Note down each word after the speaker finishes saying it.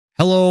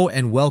Hello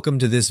and welcome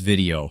to this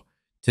video.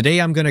 Today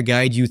I'm going to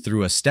guide you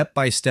through a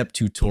step-by-step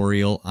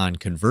tutorial on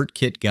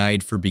ConvertKit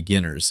Guide for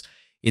Beginners.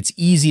 It's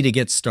easy to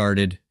get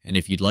started, and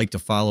if you'd like to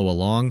follow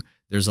along,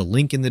 there's a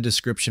link in the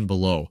description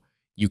below.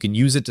 You can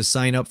use it to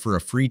sign up for a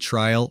free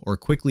trial or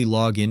quickly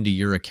log into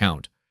your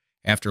account.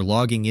 After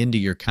logging into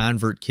your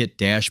ConvertKit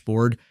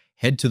dashboard,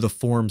 head to the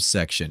Forms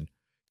section.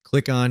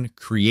 Click on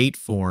Create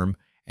Form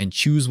and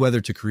choose whether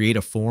to create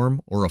a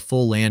form or a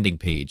full landing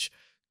page.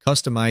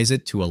 Customize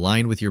it to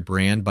align with your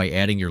brand by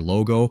adding your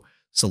logo,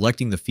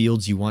 selecting the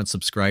fields you want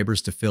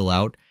subscribers to fill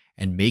out,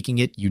 and making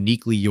it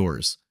uniquely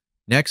yours.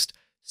 Next,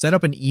 set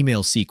up an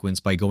email sequence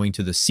by going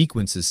to the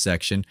Sequences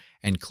section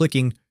and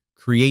clicking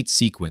Create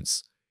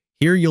Sequence.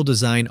 Here you'll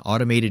design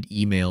automated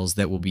emails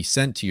that will be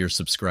sent to your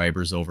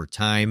subscribers over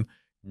time,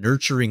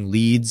 nurturing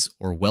leads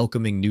or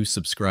welcoming new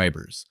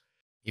subscribers.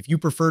 If you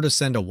prefer to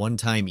send a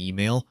one-time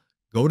email,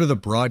 go to the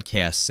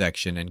Broadcast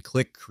section and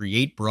click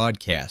Create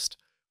Broadcast.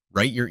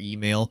 Write your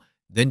email,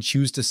 then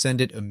choose to send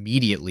it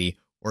immediately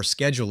or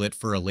schedule it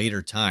for a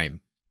later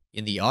time.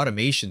 In the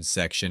Automation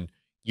section,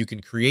 you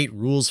can create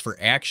rules for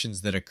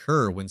actions that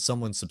occur when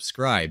someone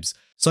subscribes,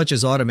 such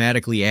as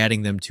automatically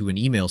adding them to an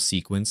email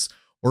sequence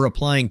or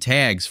applying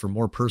tags for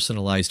more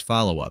personalized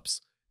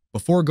follow-ups.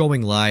 Before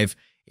going live,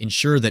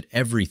 ensure that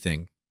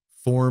everything,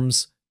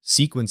 forms,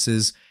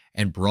 sequences,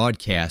 and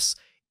broadcasts,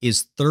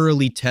 is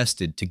thoroughly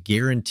tested to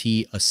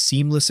guarantee a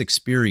seamless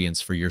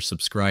experience for your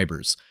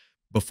subscribers.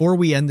 Before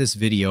we end this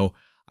video,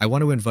 I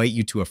want to invite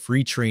you to a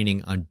free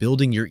training on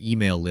building your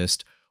email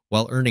list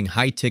while earning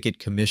high-ticket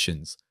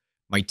commissions.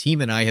 My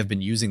team and I have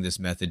been using this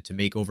method to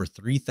make over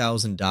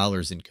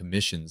 $3,000 in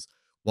commissions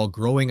while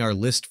growing our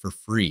list for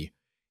free.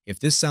 If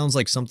this sounds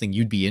like something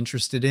you'd be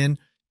interested in,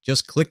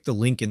 just click the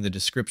link in the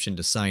description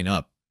to sign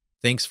up.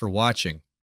 Thanks for watching.